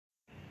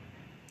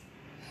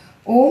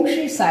ओम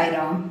श्री साई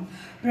राम।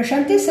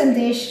 प्रशांति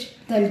संदेश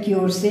दल की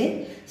ओर से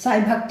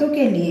साई भक्तों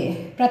के लिए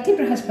प्रति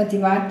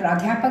बृहस्पतिवार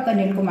प्राध्यापक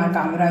अनिल कुमार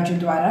कामराजू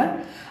द्वारा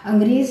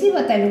अंग्रेजी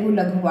व तेलुगु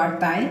लघु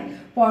वार्ताएं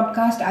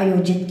पॉडकास्ट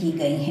आयोजित की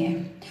गई हैं।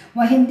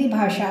 वह हिंदी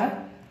भाषा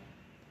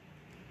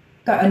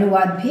का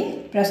अनुवाद भी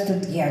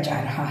प्रस्तुत किया जा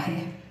रहा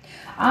है।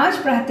 आज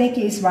प्रातः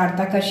की इस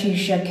वार्ता का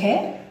शीर्षक है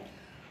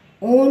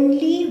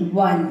ओनली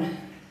वन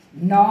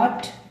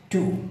नॉट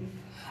टू,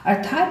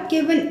 अर्थात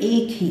केवल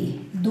एक ही,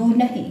 दो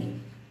नहीं।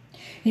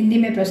 हिंदी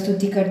में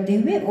प्रस्तुति करते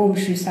हुए ओम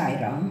श्री साई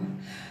राम।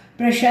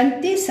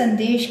 प्रशांति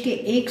संदेश के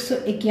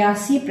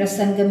 181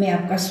 प्रसंग में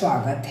आपका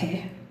स्वागत है।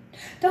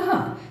 तो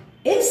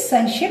इस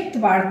संक्षिप्त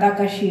वार्ता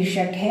का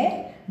शीर्षक है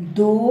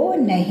दो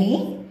नहीं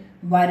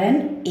वरन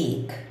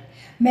एक।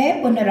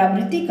 मैं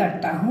पुनरावृत्ति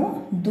करता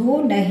हूँ,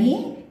 दो नहीं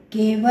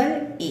केवल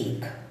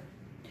एक।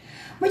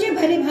 मुझे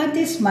भली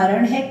भांति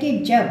स्मरण है कि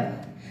जब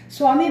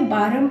स्वामी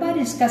बारंबार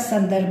इसका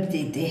संदर्भ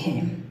देते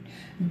हैं,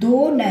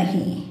 दो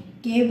नहीं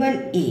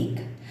केवल एक,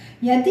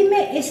 यदि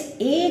मैं इस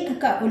एक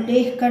का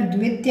उल्लेख कर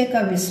द्वितीय का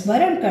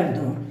विस्मरण कर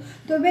दूं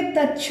तो वे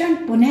तत्क्षण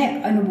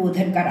पुनः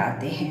अनुबोधन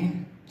कराते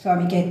हैं।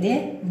 स्वामी कहते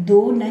हैं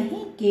दो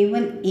नहीं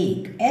केवल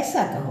एक,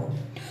 ऐसा कहो।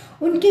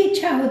 उनकी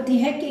इच्छा होती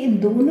है कि इन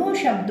दोनों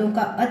शब्दों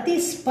का अति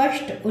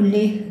स्पष्ट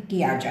उल्लेख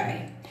किया जाए।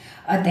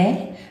 अतः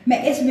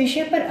मैं इस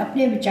विषय पर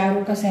अपने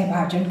विचारों का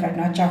सहभाजन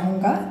करना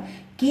चाहूँगा।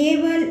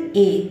 केवल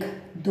एक,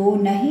 दो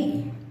नहीं।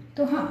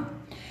 तो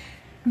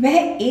वह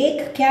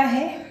एक क्या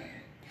है?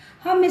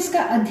 हम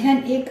इसका अध्ययन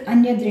एक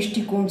अन्य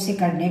दृष्टिकोण से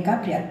करने का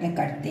प्रयत्न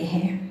करते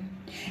हैं।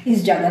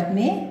 इस जगत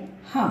में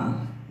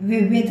हम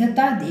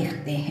विविधता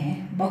देखते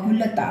हैं,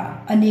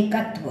 बहुलता,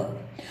 अनेकत्व।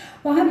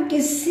 वह हम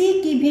किसी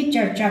की भी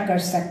चर्चा कर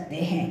सकते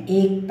हैं,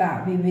 एकता,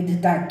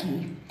 विविधता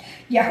की।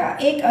 यह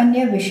एक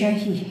अन्य विषय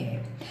ही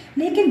है,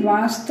 लेकिन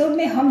वास्तव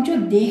में हम जो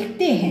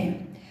देखते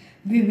हैं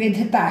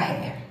विविधता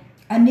है,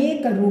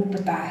 अनेक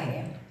रूपता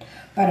है।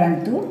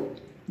 परंतु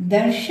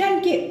दर्शन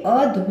की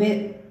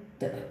अद्वैत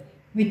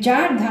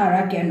विचारधारा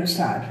के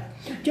अनुसार,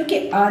 जो कि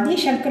आदि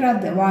शंकरा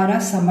द्वारा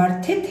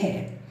समर्थित है,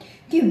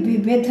 कि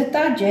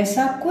विविधता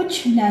जैसा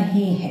कुछ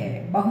नहीं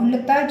है,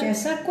 बहुलता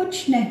जैसा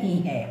कुछ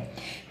नहीं है,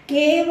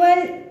 केवल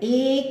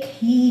एक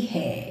ही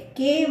है,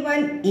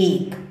 केवल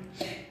एक।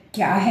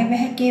 क्या है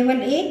वह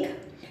केवल एक?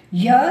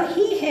 यह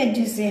ही है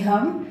जिसे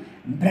हम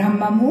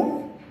ब्रह्ममु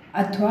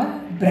अथवा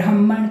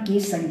ब्रह्मण की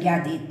संज्ञा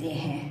देते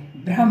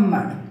हैं।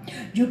 ब्रह्मण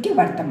जो कि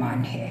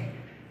वर्तमान है।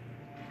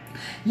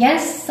 यह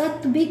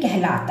सत भी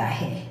कहलाता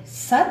है।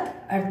 सत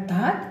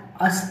अर्थात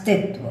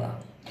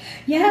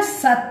अस्तित्व। यह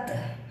सत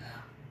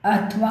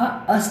अथवा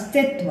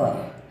अस्तित्व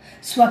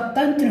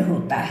स्वतंत्र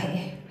होता है।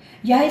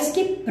 यह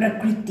इसकी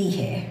प्रकृति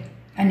है।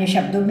 अन्य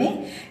शब्दों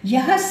में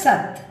यह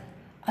सत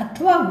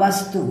अथवा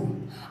वस्तु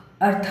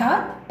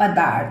अर्थात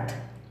पदार्थ,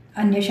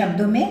 अन्य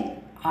शब्दों में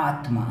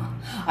आत्मा,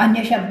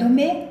 अन्य शब्दों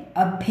में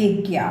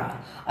अभिज्ञा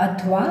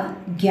अथवा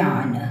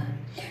ज्ञान।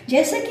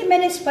 जैसा कि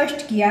मैंने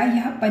स्पष्ट किया,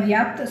 यह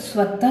पर्याप्त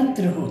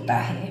स्वतंत्र होता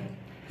है।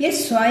 यह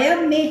स्वयं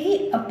में ही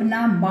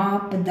अपना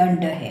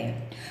मापदंड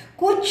है।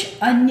 कुछ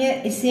अन्य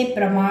इसे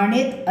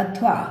प्रमाणित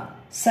अथवा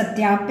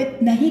सत्यापित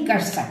नहीं कर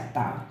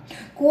सकता।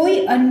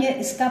 कोई अन्य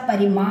इसका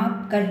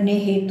परिमाप करने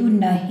हेतु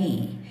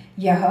नहीं।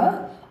 यह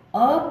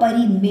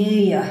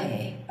अपरिमेय है,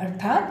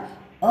 अर्थात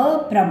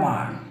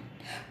अप्रमाण,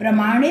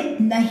 प्रमाणित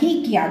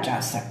नहीं किया जा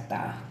सकता।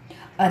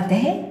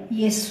 अतः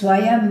ये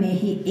स्वयं में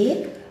ही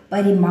एक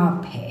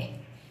परिमाप है।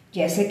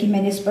 जैसे कि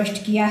मैंने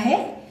स्पष्ट किया है,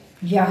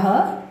 यह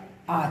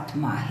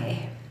आत्मा है।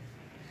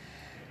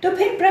 तो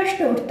फिर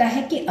प्रश्न उठता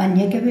है कि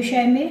अन्य के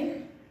विषय में,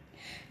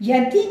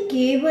 यदि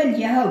केवल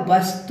यह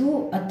वस्तु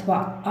अथवा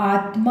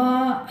आत्मा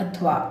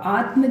अथवा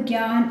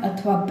आत्मज्ञान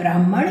अथवा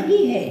ब्राह्मण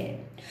ही है,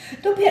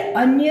 तो फिर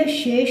अन्य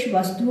शेष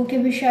वस्तुओं के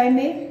विषय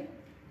में,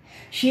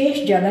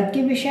 शेष जगत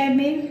के विषय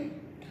में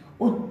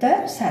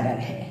उत्तर सरल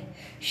है।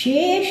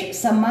 शेष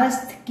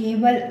समस्त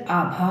केवल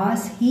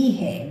आभास ही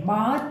है,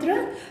 मात्र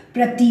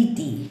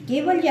प्रतीति,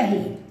 केवल यही।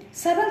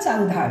 सरल सा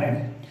उदाहरण,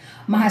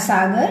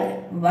 महासागर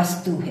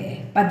वस्तु है,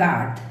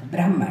 पदार्थ,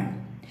 ब्रह्मण,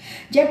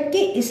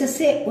 जबकि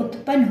इससे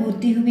उत्पन्न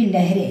होती हुई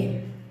लहरें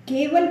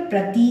केवल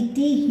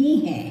प्रतीति ही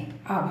हैं,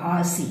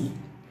 आभासी।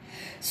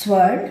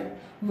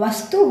 स्वर्ण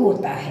वस्तु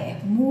होता है,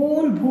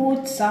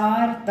 मूलभूत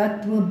सार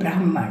तत्व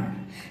ब्रह्मण,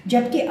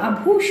 जबकि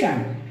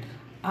आभूषण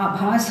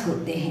आभास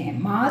होते हैं,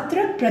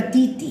 मात्र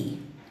प्रतीति।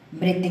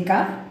 मृत्तिका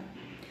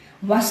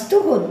वस्तु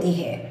होती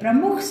है,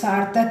 प्रमुख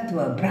सार तत्व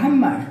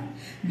ब्रह्मण,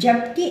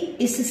 जबकि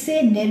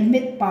इससे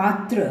निर्मित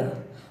पात्र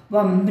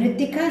व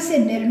मृत्तिका से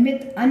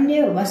निर्मित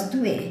अन्य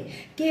वस्तुएं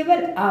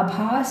केवल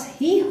आभास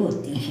ही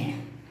होती हैं।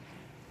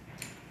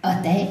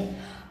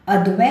 अतः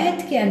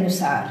अद्वैत के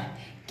अनुसार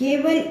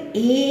केवल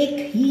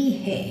एक ही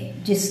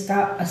है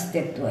जिसका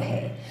अस्तित्व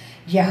है,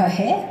 यह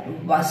है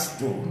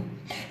वस्तु।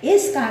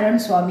 इस कारण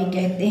स्वामी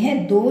कहते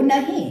हैं दो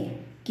नहीं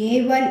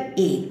केवल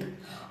एक।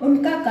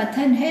 उनका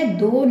कथन है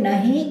दो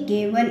नहीं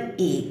केवल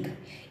एक,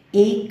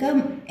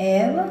 एकम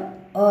एव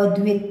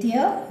अद्वितीय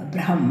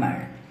ब्रह्मण,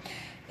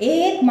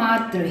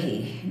 एकमात्र ही,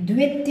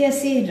 द्वितीय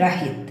से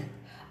रहित।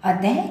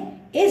 अतः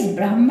इस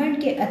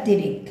ब्रह्मांड के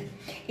अतिरिक्त,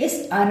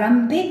 इस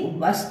आरंभिक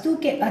वस्तु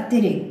के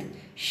अतिरिक्त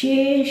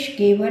शेष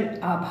केवल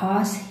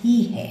आभास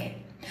ही है।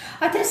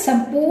 अतः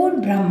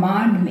संपूर्ण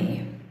ब्रह्मांड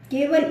में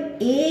केवल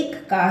एक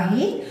का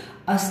ही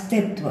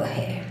अस्तित्व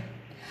है।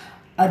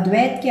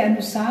 अद्वैत के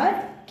अनुसार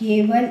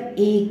केवल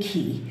एक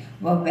ही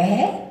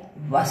वह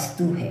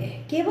वस्तु है,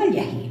 केवल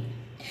यही,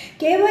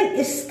 केवल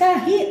इसका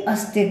ही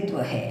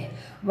अस्तित्व है।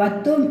 वह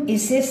तुम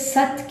इसे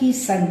सत की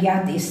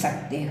संज्ञा दे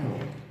सकते हो,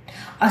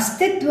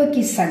 अस्तित्व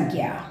की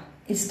संज्ञा।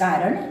 इस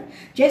कारण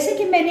जैसे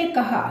कि मैंने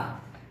कहा,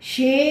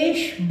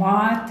 शेष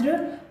मात्र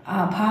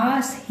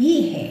आभास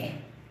ही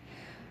है।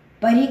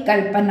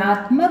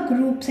 परिकल्पनात्मक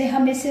रूप से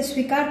हम इसे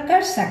स्वीकार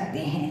कर सकते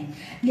हैं,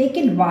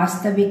 लेकिन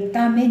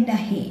वास्तविकता में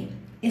नहीं।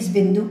 इस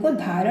बिंदु को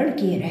धारण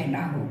किए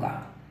रहना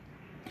होगा।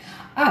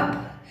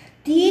 अब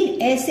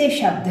 3 ऐसे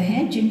शब्द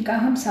हैं जिनका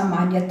हम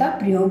सामान्यतः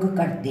प्रयोग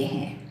करते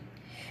हैं।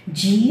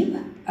 जीव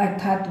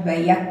अर्थात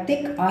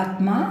वैयक्तिक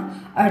आत्मा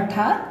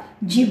अर्थात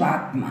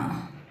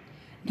जीवात्मा,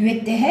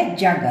 द्वितीय है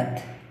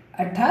जगत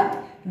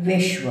अर्थात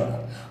विश्व,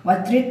 व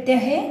तृतीय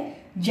है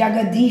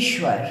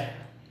जगदीश्वर,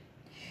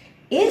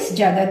 इस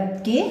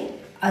जगत के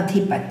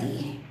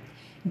अधिपति।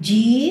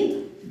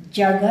 जीव,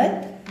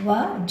 जगत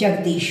व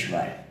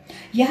जगदीश्वर,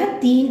 यह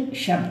 3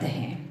 शब्द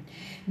हैं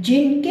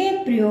जिनके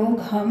प्रयोग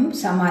हम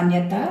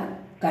सामान्यतः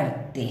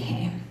करते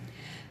हैं।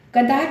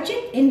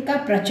 कदाचित इनका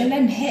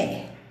प्रचलन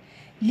है,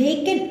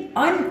 लेकिन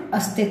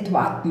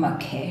अनअस्तित्वात्मक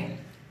है।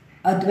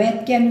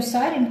 अद्वैत के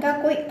अनुसार इनका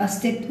कोई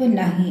अस्तित्व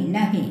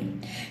नहीं,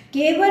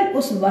 केवल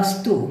उस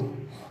वस्तु,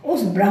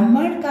 उस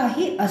ब्रह्मांड का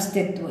ही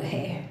अस्तित्व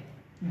है।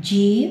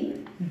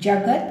 जीव,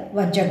 जगत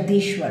व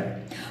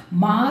जगदीश्वर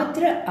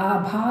मात्र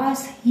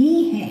आभास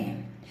ही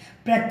हैं,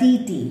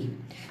 प्रतीति।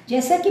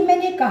 जैसा कि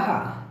मैंने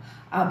कहा,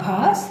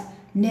 आभास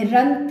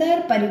निरंतर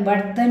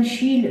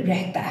परिवर्तनशील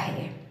रहता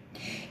है।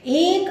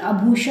 एक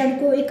आभूषण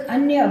को एक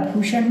अन्य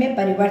आभूषण में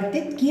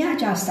परिवर्तित किया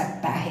जा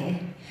सकता है।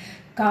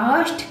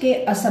 काष्ठ के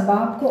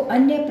असबाब को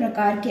अन्य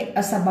प्रकार के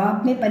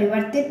असबाब में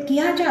परिवर्तित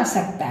किया जा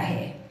सकता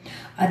है।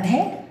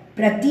 अतः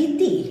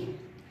प्रतीति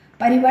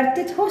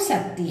परिवर्तित हो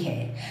सकती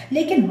है,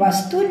 लेकिन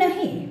वस्तु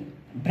नहीं।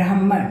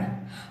 ब्राह्मण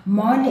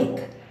मौलिक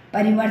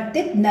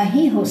परिवर्तित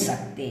नहीं हो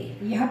सकते।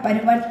 यह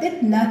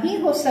परिवर्तित नहीं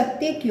हो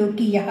सकते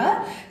क्योंकि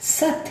यह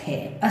सत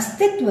है,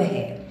 अस्तित्व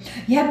है।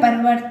 यह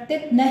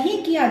परिवर्तित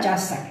नहीं किया जा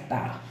सकता।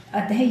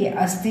 अतः यह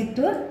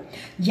अस्तित्व,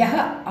 यह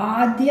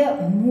आद्य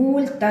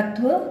मूल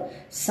तत्व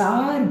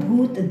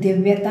सारभूत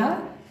दिव्यता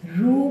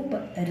रूप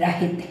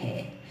रहित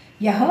है।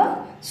 यह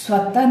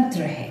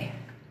स्वतंत्र है।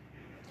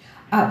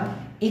 अब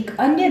एक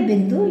अन्य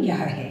बिंदु यह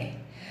है,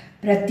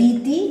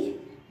 प्रतीति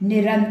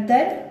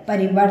निरंतर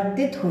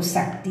परिवर्तित हो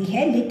सकती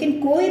है, लेकिन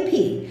कोई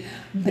भी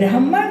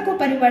ब्रह्मांड को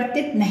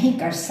परिवर्तित नहीं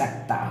कर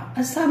सकता,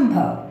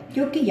 असंभव,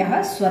 क्योंकि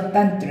यह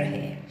स्वतंत्र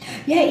है।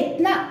 यह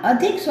इतना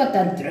अधिक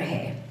स्वतंत्र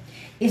है,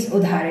 इस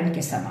उदाहरण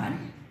के समान।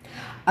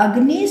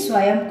 अग्नि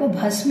स्वयं को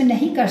भस्म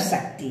नहीं कर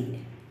सकती।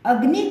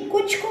 अग्नि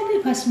कुछ को भी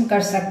भस्म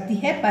कर सकती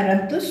है,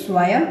 परंतु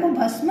स्वयं को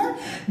भस्म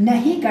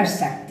नहीं कर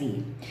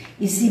सकती।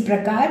 इसी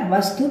प्रकार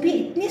वस्तु भी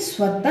इतनी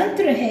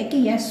स्वतंत्र है कि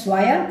यह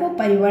स्वयं को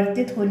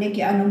परिवर्तित होने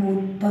की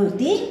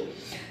अनुमति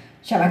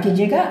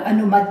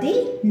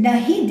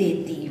नहीं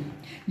देती।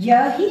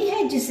 यही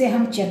है जिसे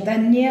हम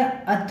चैतन्य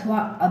अथवा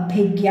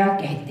अभिज्ञा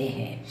कहते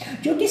हैं,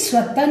 जो कि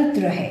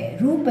स्वतंत्र है,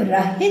 रूप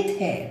रहित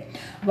है।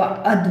 व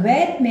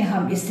अद्वैत में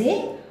हम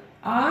इसे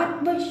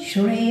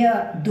आत्मश्रेय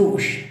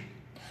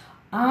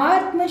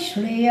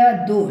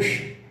दोष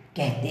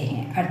कहते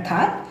हैं।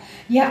 अर्थात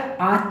यह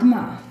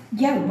आत्मा,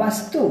 यह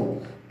वस्तु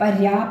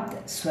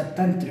पर्याप्त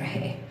स्वतंत्र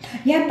है,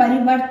 यह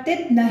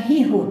परिवर्तित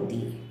नहीं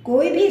होती।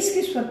 कोई भी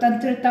इसकी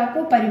स्वतंत्रता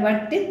को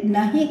परिवर्तित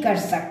नहीं कर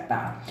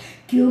सकता,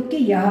 क्योंकि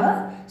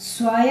यह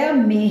स्वयं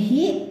में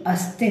ही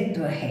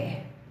अस्तित्व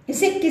है।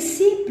 इसे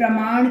किसी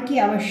प्रमाण की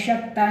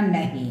आवश्यकता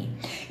नहीं,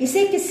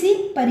 इसे किसी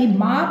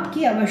परिमाप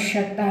की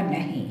आवश्यकता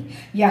नहीं।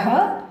 यह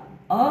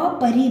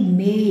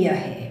अपरिमेय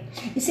है,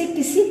 इसे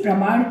किसी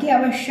प्रमाण की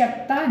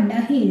आवश्यकता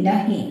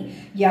नहीं,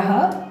 यह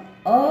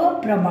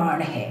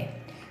अप्रमाण है,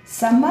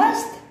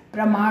 समस्त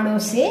प्रमाणों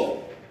से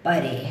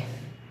परे।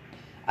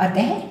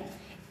 अतः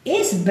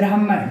इस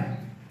ब्रह्मांड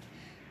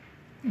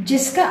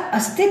जिसका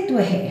अस्तित्व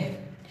है,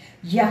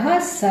 यह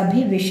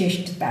सभी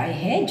विशिष्टताएं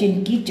हैं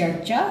जिनकी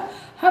चर्चा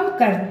हम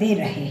करते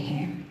रहे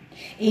हैं।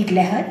 एक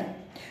लहर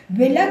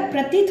विलग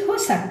प्रतीत हो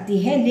सकती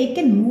है,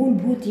 लेकिन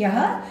मूलभूत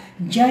यह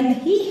जल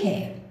ही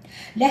है।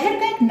 लहर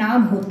का एक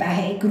नाम होता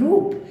है, एक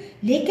रूप,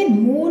 लेकिन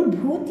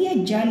मूलभूत यह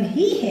जल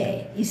ही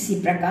है। इसी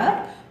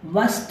प्रकार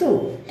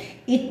वस्तु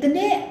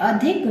इतने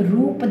अधिक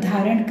रूप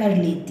धारण कर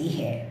लेती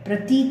है,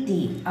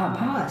 प्रतीति,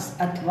 आभास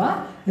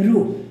अथवा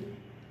रूप।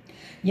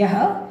 यह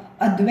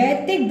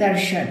अद्वैतिक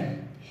दर्शन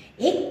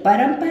एक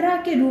परंपरा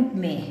के रूप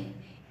में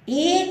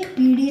एक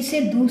पीढ़ी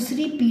से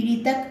दूसरी पीढ़ी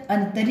तक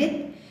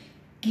अंतरित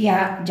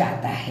किया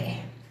जाता है।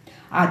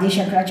 आदि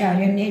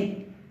शंकराचार्य ने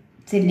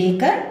से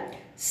लेकर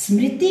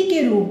स्मृति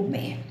के रूप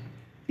में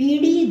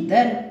पीढ़ी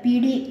दर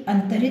पीढ़ी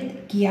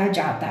अंतरित किया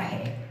जाता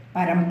है।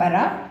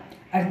 परंपरा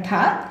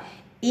अर्थात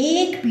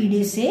एक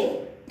पीढ़ी से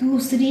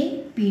दूसरी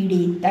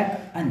पीढ़ी तक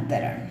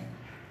अंतरण।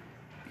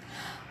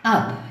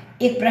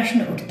 अब एक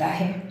प्रश्न उठता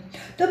है,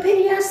 तो फिर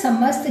यह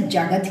समस्त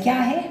जगत क्या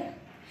है?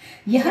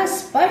 यह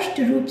स्पष्ट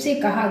रूप से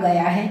कहा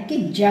गया है कि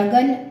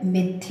जगन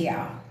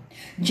मिथ्या,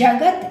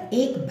 जगत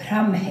एक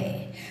भ्रम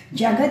है,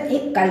 जगत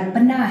एक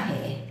कल्पना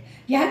है,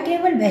 यह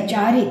केवल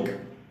वैचारिक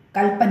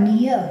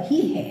कल्पनीय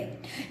ही है,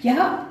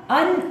 यह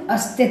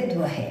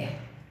अनअस्तित्व है।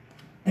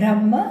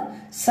 ब्रह्म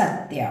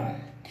सत्यम,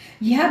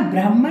 यह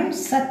ब्रह्मण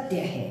सत्य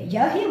है,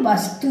 यह ही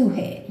वस्तु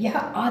है, यह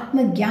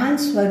आत्मज्ञान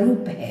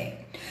स्वरूप है।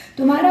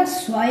 तुम्हारा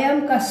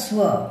स्वयं का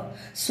स्व,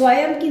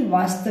 स्वयं की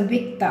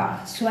वास्तविकता,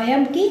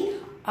 स्वयं की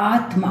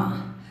आत्मा,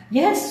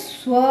 यह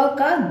स्व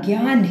का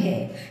ज्ञान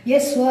है, यह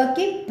स्व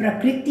की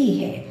प्रकृति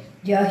है,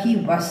 यह ही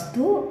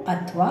वस्तु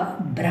अथवा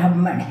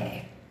ब्रह्मण है।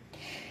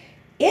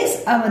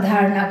 इस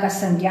अवधारणा का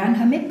संज्ञान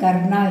हमें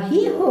करना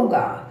ही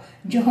होगा,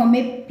 जो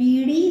हमें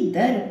पीढ़ी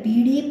दर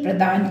पीढ़ी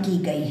प्रदान की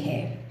गई है,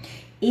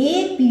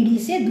 एक पीढ़ी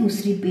से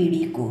दूसरी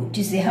पीढ़ी को,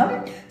 जिसे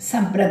हम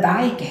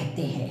संप्रदाय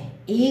कहते हैं,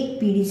 एक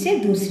पीढ़ी से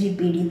दूसरी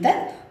पीढ़ी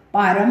तक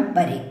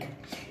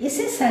पारंपरिक।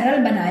 इसे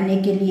सरल बनाने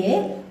के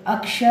लिए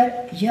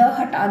अक्षर यह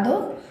हटा दो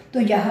तो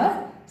यह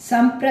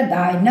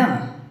संप्रदायनम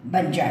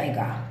बन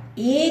जाएगा,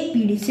 एक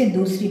पीढ़ी से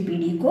दूसरी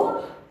पीढ़ी को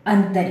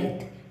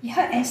अंतरित। यह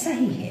ऐसा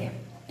ही है।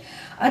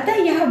 अतः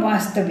यह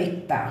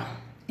वास्तविकता,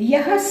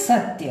 यह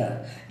सत्य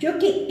जो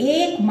कि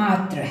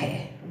एकमात्र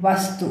है,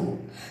 वस्तु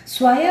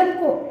स्वयं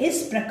को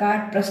इस प्रकार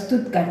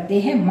प्रस्तुत करते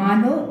हैं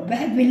मानो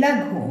वह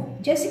विलग हो,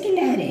 जैसे कि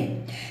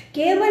लहरें।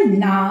 केवल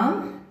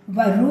नाम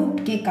व रूप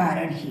के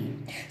कारण ही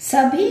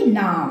सभी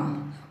नाम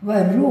व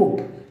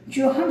रूप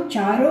जो हम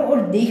चारों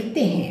ओर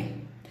देखते हैं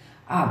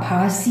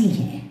आभासी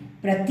हैं,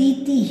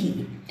 प्रतीति ही।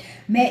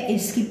 मैं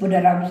इसकी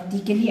पुनरावृत्ति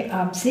के लिए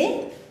आपसे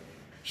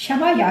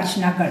क्षमा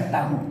याचना करता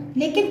हूँ,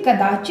 लेकिन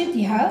कदाचित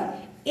यह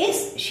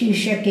इस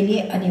शीर्षक के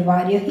लिए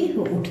अनिवार्य ही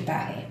हो उठता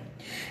है।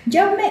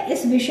 जब मैं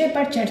इस विषय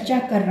पर चर्चा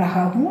कर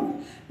रहा हूँ,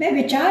 मैं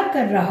विचार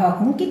कर रहा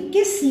हूँ कि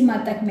किस सीमा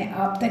तक मैं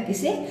आप तक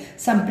इसे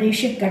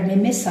संप्रेषित करने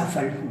में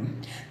सफल हूँ,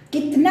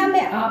 कितना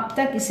मैं आप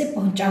तक इसे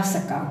पहुँचा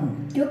सका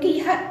हूँ, क्योंकि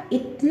यह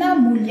इतना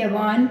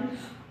मूल्यवान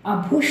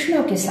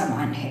आभूषणों के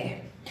समान है,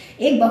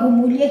 एक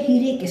बहुमूल्य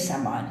हीरे के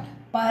समान,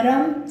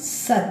 परम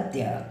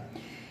सत्य।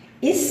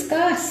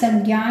 इसका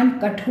संज्ञान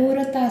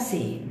कठोरता से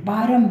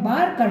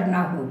बारंबार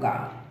करना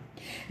होगा,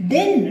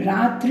 दिन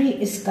रात्रि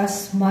इसका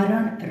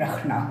स्मरण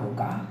रखना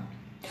होगा।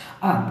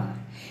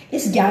 अब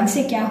इस ज्ञान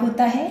से क्या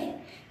होता है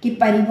कि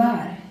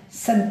परिवार,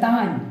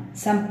 संतान,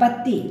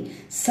 संपत्ति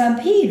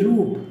सभी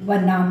रूप व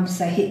नाम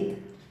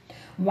सहित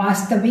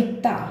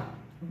वास्तविकता,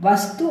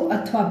 वस्तु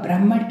अथवा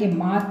ब्रह्मण के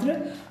मात्र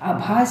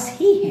आभास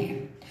ही हैं।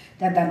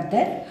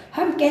 तदंतर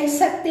हम कह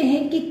सकते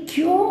हैं कि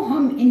क्यों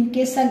हम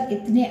इनके संग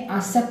इतने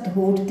आसक्त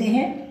हो उठते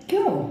हैं।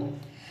 क्यों?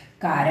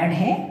 कारण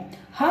है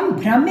हम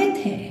भ्रमित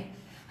हैं,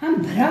 हम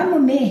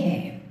भ्रम में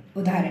हैं।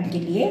 उदाहरण के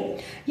लिए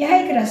यह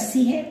एक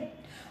रस्सी है,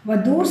 वह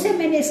दूर से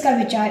मैंने इसका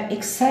विचार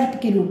एक सर्प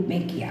के रूप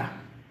में किया।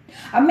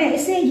 अब मैं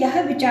इसे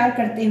यह विचार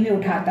करते हुए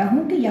उठाता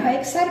हूं कि यह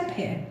एक सर्प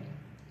है,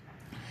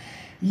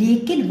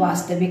 लेकिन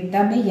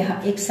वास्तविकता में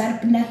यह एक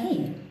सर्प नहीं।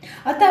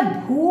 अतः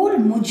भूल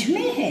मुझ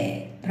में है,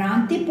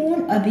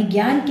 भ्रांतिपूर्ण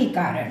अभिज्ञान के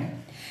कारण।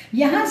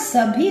 यहाँ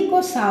सभी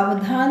को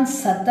सावधान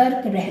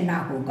सतर्क रहना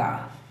होगा।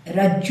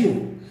 रज्जु,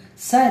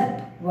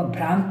 सर्प व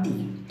भ्रांति,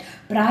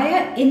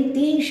 प्रायः इन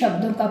तीन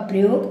शब्दों का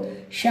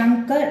प्रयोग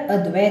शंकर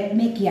अद्वैत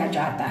में किया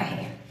जाता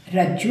है।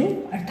 रज्जु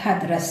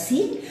अर्थात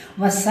रस्सी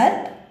व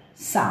सर्प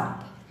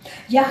सांप।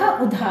 यह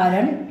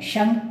उदाहरण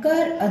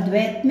शंकर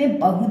अद्वैत में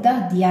बहुधा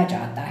दिया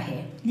जाता है,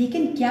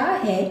 लेकिन क्या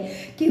है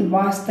कि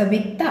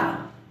वास्तविकता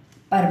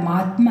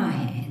परमात्मा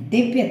है,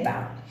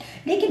 दिव्यता,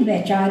 लेकिन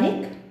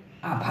वैचारिक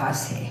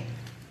आभास है।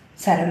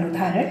 सरल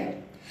उदाहरण,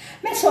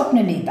 मैं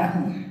स्वप्न लेता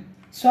हूँ।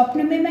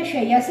 स्वप्न में मैं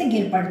शैया से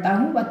गिर पड़ता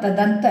हूँ व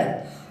तदंतर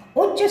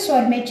उच्च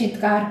स्वर में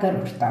चित्कार कर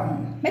उठता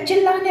हूँ। मैं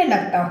चिल्लाने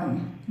लगता हूँ।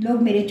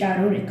 लोग मेरे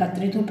चारों ओर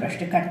एकत्रित हो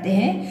प्रश्न करते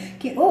हैं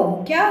कि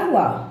ओह क्या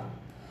हुआ?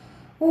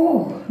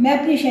 ओह, मैं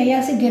अपनी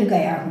शैया से गिर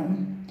गया हूँ।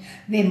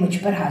 वे मुझ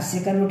पर हास्य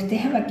कर उठते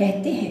हैं व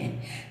कहते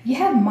हैं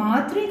यह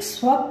मात्र एक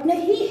स्वप्न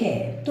ही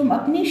है, तुम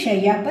अपनी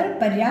शैया पर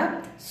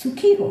पर्याप्त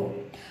सुखी हो।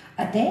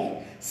 अतः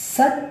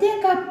सत्य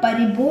का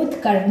परिबोध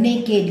करने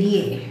के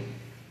लिए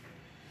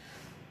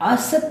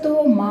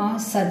असतो मां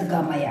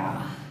सद्गमया,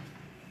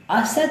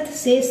 असत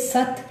से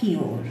सत्य की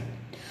ओर,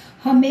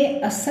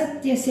 हमें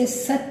असत्य से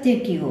सत्य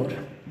की ओर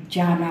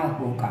जाना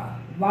होगा।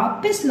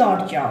 वापस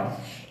लौट जाओ।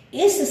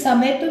 इस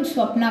समय तुम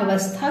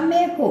स्वप्नावस्था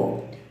में हो।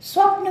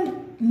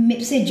 स्वप्न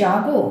से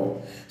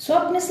जागो,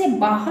 स्वप्न से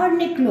बाहर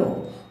निकलो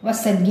व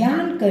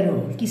संज्ञान करो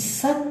कि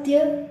सत्य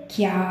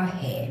क्या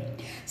है।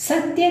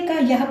 सत्य का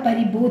यह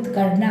परिबोध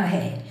करना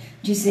है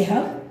जिसे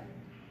हम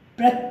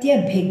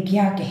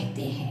प्रत्यभिज्ञा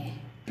कहते हैं।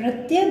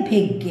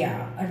 प्रत्यभिज्ञा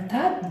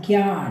अर्थात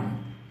ज्ञान,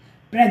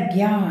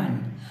 प्रज्ञान,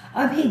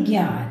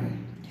 अभिज्ञान।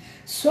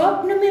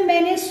 स्वप्न में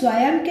मैंने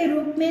स्वयं के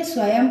रूप में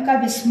स्वयं का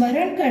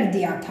विस्मरण कर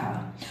दिया था।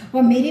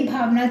 वह मेरी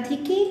भावना थी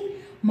कि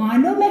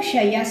मानो मैं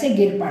शैया से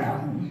गिर पड़ा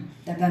हूँ।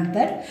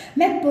 तदंतर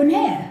मैं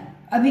पुनः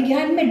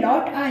अभिज्ञान में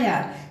लौट आया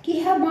कि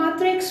यह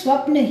मात्र एक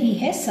स्वप्न ही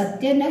है,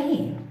 सत्य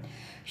नहीं।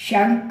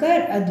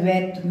 शंकर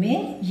अद्वैत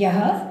में यह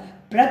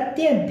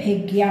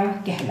प्रत्यभिज्ञा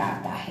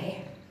कहलाता है।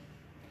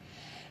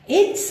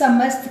 इन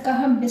समस्त का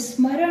हम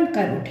विस्मरण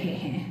कर उठे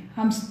हैं।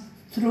 हम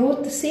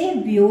स्रोत से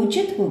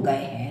वियोजित हो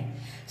गए हैं।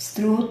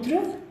 स्रोत्र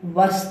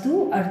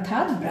वस्तु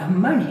अर्थात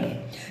ब्राह्मण है।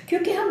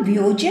 क्योंकि हम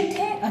वियोजित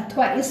हैं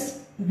अथवा इस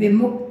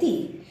विमुक्ति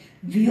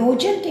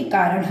वियोजन के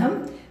कारण हम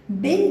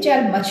बिन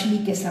जल मछली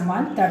के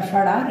समान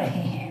तड़फड़ा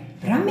रहे हैं,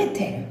 भ्रमित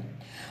हैं।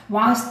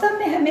 वास्तव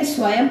में हमें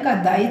स्वयं का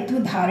दायित्व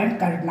धारण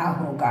करना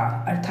होगा,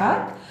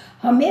 अर्थात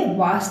हमें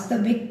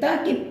वास्तविकता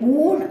के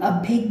पूर्ण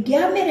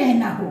अभिज्ञा में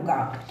रहना होगा।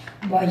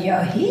 वह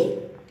यही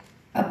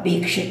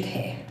अपेक्षित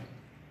है।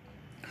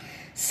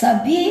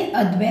 सभी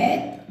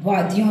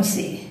अद्वैतवादियों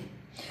से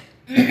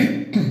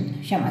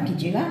क्षमा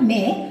कीजिएगा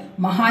में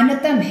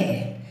महानतम है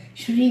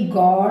श्री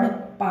गौड़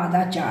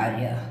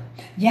पादाचार्य।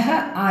 यह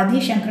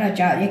आदि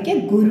शंकराचार्य के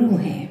गुरु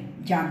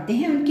हैं। जानते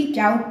हैं उनकी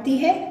क्या उक्ति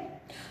है?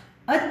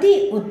 अति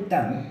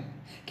उत्तम।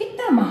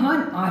 कितना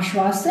महान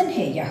आश्वासन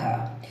है यह।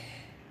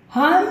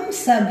 हम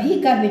सभी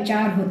का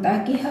विचार होता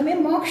कि हमें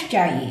मोक्ष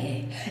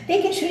चाहिए,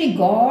 लेकिन श्री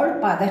गौड़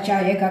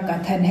पादाचार्य का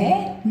कथन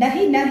है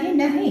नहीं नहीं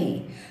नहीं,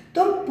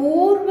 तुम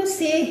पूर्व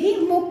से ही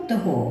मुक्त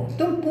हो,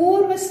 तुम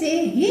पूर्व से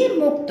ही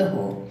मुक्त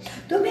हो।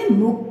 तुम्हें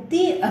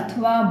मुक्ति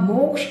अथवा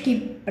मोक्ष की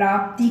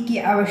प्राप्ति की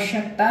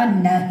आवश्यकता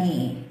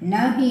नहीं,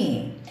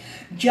 नहीं,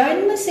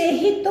 जन्म से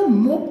ही तुम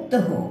मुक्त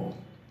हो।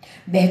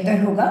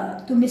 बेहतर होगा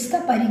तुम इसका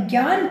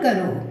परिज्ञान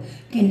करो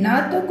कि ना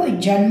तो कोई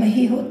जन्म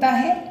ही होता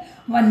है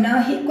व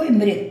न ही कोई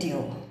मृत्यु।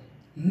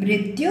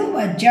 मृत्यु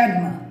व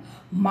जन्म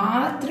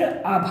मात्र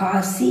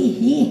आभासी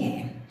ही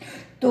हैं,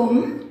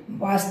 तुम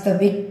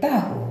वास्तविकता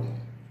हो।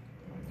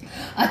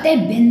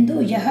 अतः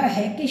बिंदु यह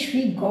है कि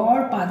श्री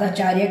गौड़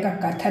पादाचार्य का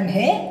कथन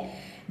है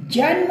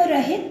जन्म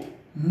रहित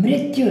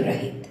मृत्यु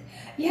रहित।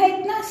 यह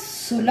इतना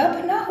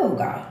सुलभ न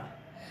होगा।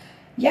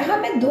 यहां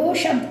मैं दो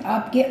शब्द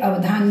आपके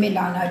अवधान में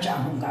लाना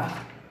चाहूंगा।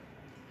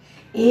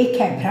 एक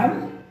है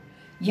भ्रम,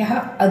 यह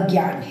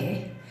अज्ञान है,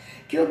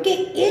 क्योंकि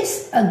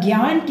इस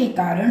अज्ञान के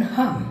कारण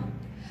हम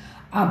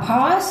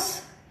आभास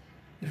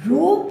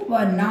रूप व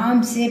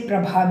नाम से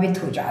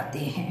प्रभावित हो जाते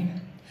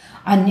हैं।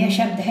 अन्य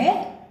शब्द है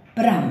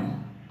भ्रम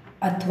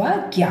अथवा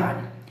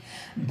ज्ञान।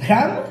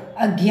 भ्रम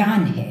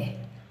अज्ञान है,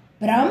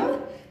 भ्रम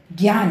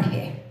ज्ञान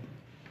है।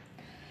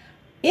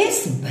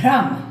 इस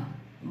भ्रम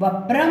व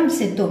भ्रम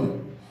से तुम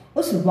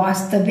उस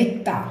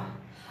वास्तविकता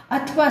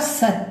अथवा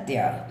सत्य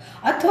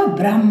अथवा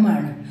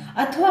ब्राह्मण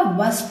अथवा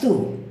वस्तु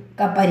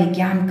का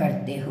परिज्ञान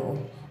करते हो।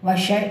 वह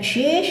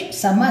शेष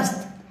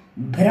समस्त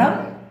भ्रम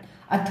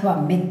अथवा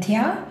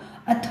मिथ्या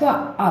अथवा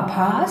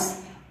आभास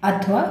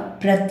अथवा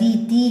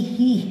प्रतीति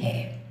ही है।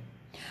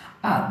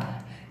 अब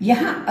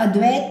यहाँ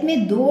अद्वैत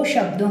में दो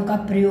शब्दों का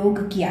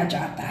प्रयोग किया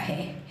जाता है।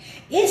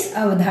 इस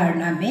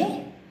अवधारणा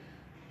में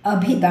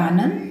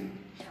अभिदानन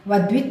व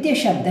द्वितीय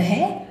शब्द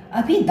है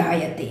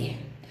अभिदायते।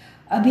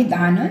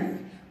 अभिदानन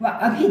व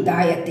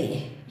अभिदायते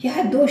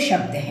यह दो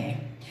शब्द हैं।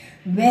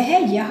 वह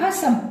यह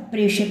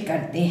संप्रेषित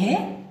करते हैं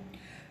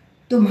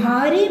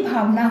तुम्हारी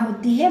भावना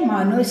होती है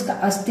मानो इसका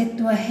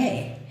अस्तित्व है,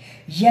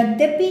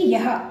 यद्यपि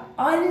यह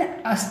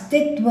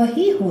अनअस्तित्व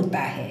ही होता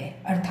है।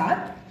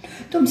 अर्थात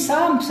तुम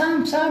सांप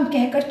सांप सांप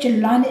कहकर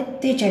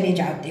चिल्लाते चले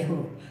जाते हो।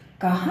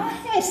 कहाँ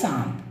है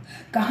सांप,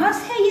 कहाँ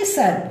से है ये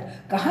सर्प,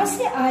 कहाँ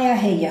से आया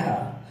है यह?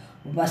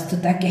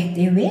 वस्तुतः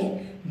कहते हुए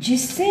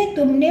जिससे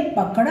तुमने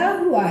पकड़ा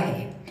हुआ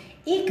है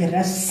एक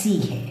रस्सी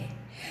है,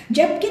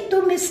 जबकि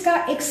तुम इसका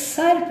एक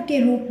सर्प के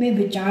रूप में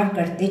विचार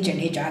करते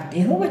चले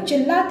जाते हो व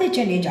चिल्लाते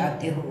चले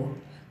जाते हो।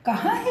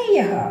 कहाँ है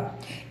यह?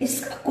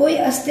 इसका कोई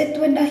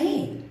अस्तित्व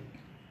नहीं।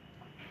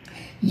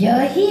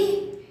 यही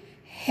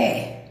है,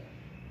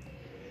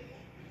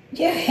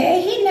 यह है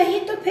ही नहीं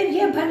तो फिर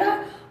यह भला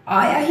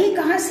आया ही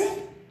कहाँ से?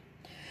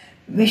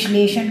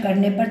 विश्लेषण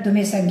करने पर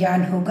तुम्हें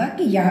संज्ञान होगा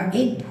कि यह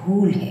एक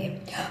भूल है,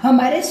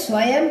 हमारे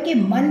स्वयं के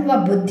मन व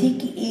बुद्धि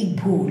की एक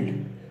भूल।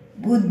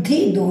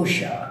 बुद्धि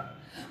दोष,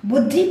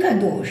 बुद्धि का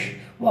दोष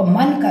व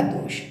मन का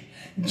दोष,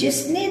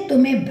 जिसने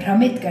तुम्हें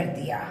भ्रमित कर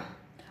दिया।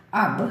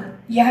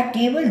 अब यह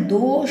केवल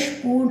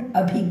दोषपूर्ण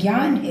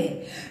अभिज्ञान है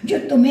जो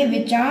तुम्हें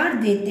विचार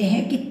देते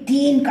हैं कि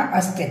तीन का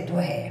अस्तित्व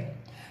है।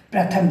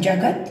 प्रथम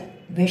जगत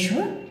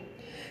विश्व,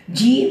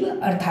 जीव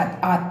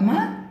अर्थात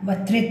आत्मा व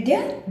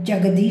तृतीय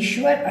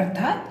जगदीश्वर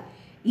अर्थात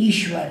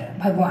ईश्वर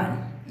भगवान।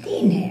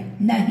 तीन है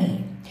नहीं,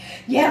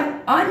 यह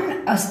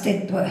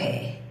अनअस्तित्व है।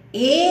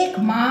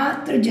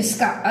 एकमात्र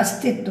जिसका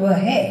अस्तित्व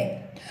है,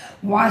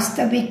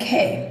 वास्तविक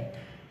है,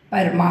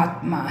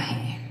 परमात्मा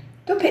है।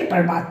 तो फिर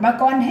परमात्मा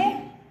कौन है?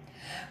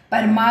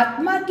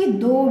 परमात्मा की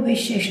दो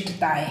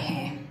विशिष्टताएं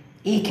हैं।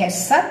 एक है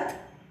सत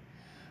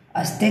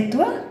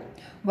अस्तित्व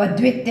व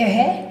द्वितीय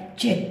है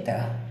चित्त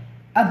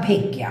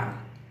अभिज्ञा।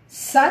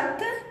 सत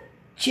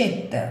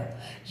चित्त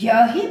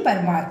यही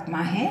परमात्मा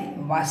है,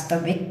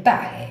 वास्तविकता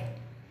है।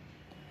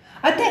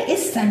 अतः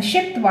इस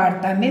संक्षिप्त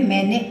वार्ता में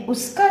मैंने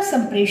उसका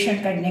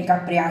संप्रेषण करने का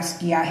प्रयास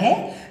किया है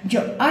जो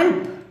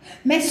अल्प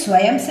मैं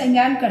स्वयं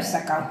संज्ञान कर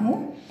सका हूँ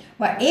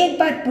व एक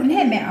बार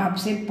पुनः मैं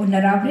आपसे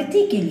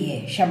पुनरावृत्ति के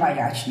लिए क्षमा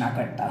याचना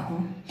करता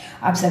हूँ।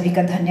 आप सभी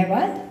का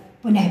धन्यवाद।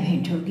 पुनः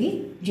भेंट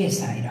होगी। जय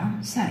साई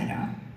राम, साई राम।